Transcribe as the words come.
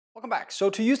Welcome back. So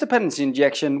to use dependency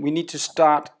injection, we need to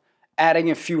start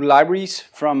adding a few libraries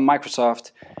from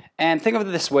Microsoft. And think of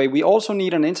it this way, we also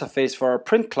need an interface for our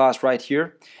print class right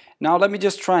here. Now let me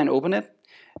just try and open it.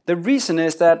 The reason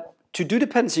is that to do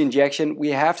dependency injection, we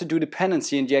have to do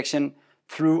dependency injection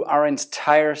through our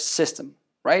entire system,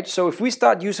 right? So if we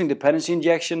start using dependency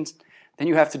injections, then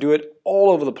you have to do it all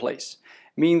over the place.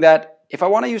 Meaning that if I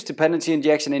want to use dependency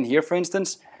injection in here, for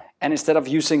instance, and instead of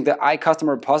using the iCustomer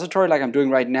repository like I'm doing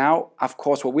right now, of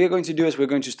course what we're going to do is we're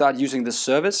going to start using the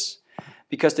service,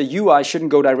 because the UI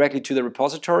shouldn't go directly to the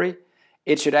repository.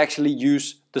 It should actually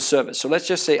use the service. So let's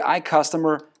just say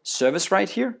iCustomer service right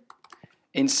here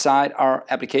inside our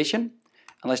application.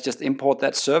 And let's just import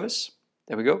that service.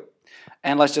 There we go.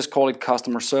 And let's just call it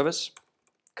customer service.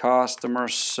 Customer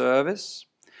service.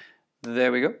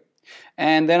 There we go.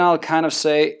 And then I'll kind of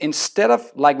say, instead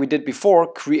of like we did before,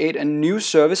 create a new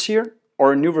service here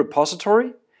or a new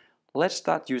repository, let's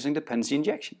start using dependency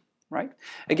injection, right?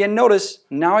 Again, notice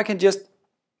now I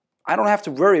don't have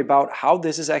to worry about how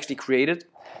this is actually created.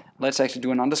 Let's actually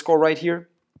do an underscore right here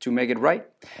to make it right.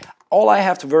 All I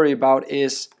have to worry about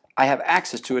is I have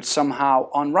access to it somehow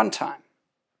on runtime,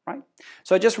 right?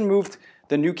 So I just removed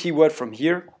the new keyword from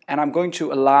here, and I'm going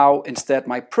to allow instead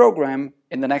my program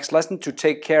in the next lesson to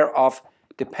take care of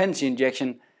dependency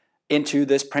injection into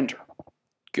this printer.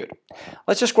 Good.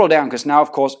 Let's just scroll down, because now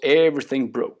of course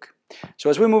everything broke. So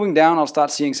as we're moving down, I'll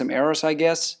start seeing some errors, I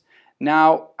guess.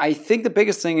 Now I think the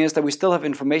biggest thing is that we still have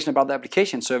information about the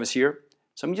application service here.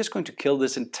 So I'm just going to kill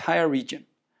this entire region.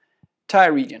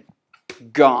 Entire region.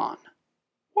 Gone.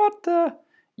 What the?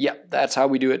 Yeah, that's how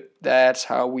we do it. That's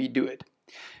how we do it.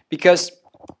 Because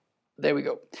there we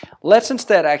go. Let's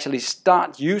instead actually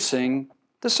start using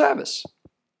the service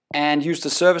and use the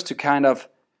service to kind of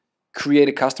create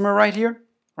a customer right here,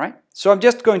 right? So I'm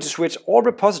just going to switch all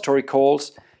repository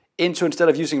calls into, instead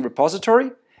of using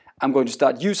repository, I'm going to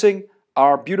start using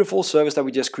our beautiful service that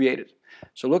we just created.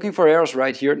 So looking for errors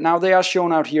right here. Now they are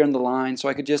shown out here in the line, so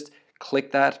I could just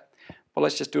click that. But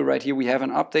let's just do it right here. We have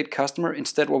an update customer.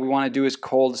 Instead, what we want to do is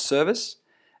call the service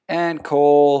and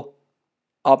call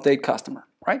update customer,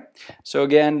 right? So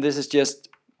again, this is just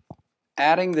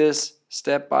adding this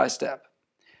step by step.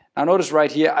 Now notice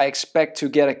right here, I expect to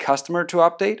get a customer to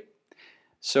update.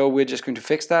 So we're just going to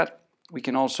fix that. We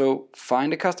can also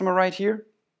find a customer right here.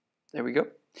 There we go.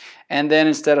 And then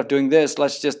instead of doing this,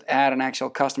 let's just add an actual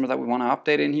customer that we want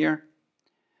to update in here.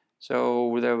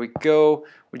 So there we go.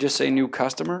 We just say new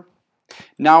customer.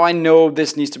 Now I know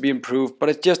this needs to be improved, but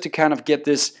it's just to kind of get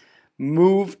this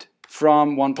moved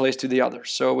from one place to the other.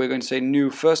 So we're going to say new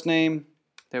first name.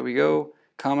 There we go.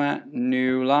 Comma,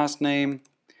 new last name.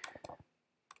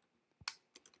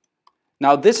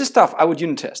 Now this is stuff I would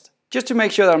unit test. Just to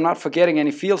make sure that I'm not forgetting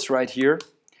any fields right here,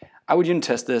 I would unit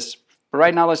test this. But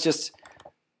right now let's just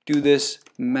do this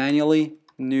manually.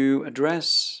 New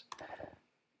address.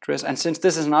 And since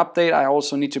this is an update, I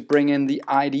also need to bring in the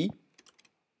ID.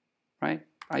 Right?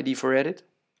 ID for edit.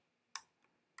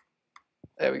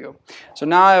 There we go. So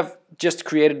now I've just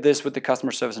created this with the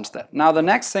customer service instead. Now the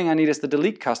next thing I need is the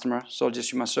delete customer. So I'll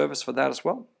just use my service for that as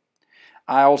well.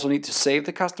 I also need to save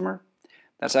the customer.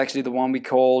 That's actually the one we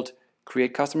called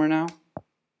create customer now.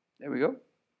 There we go.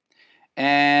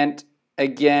 And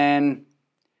again,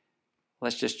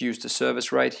 let's just use the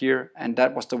service right here. And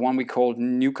that was the one we called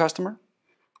new customer.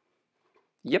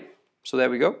 Yep. So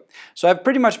there we go. So I've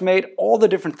pretty much made all the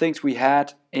different things we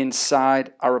had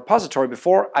inside our repository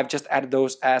before. I've just added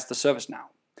those as the service now.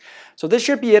 So this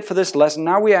should be it for this lesson.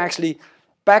 Now we are actually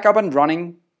back up and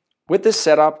running with this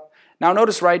setup. Now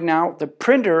notice right now the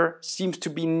printer seems to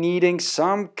be needing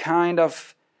some kind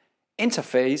of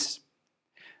interface.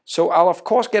 So I'll of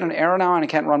course get an error now and I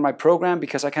can't run my program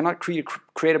because I cannot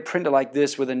create a printer like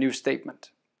this with a new statement.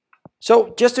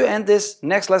 So just to end this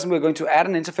next lesson, we're going to add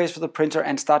an interface for the printer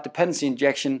and start dependency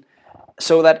injection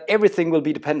so that everything will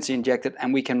be dependency injected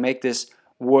and we can make this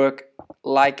work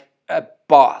like a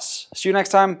boss. See you next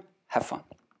time. Have fun.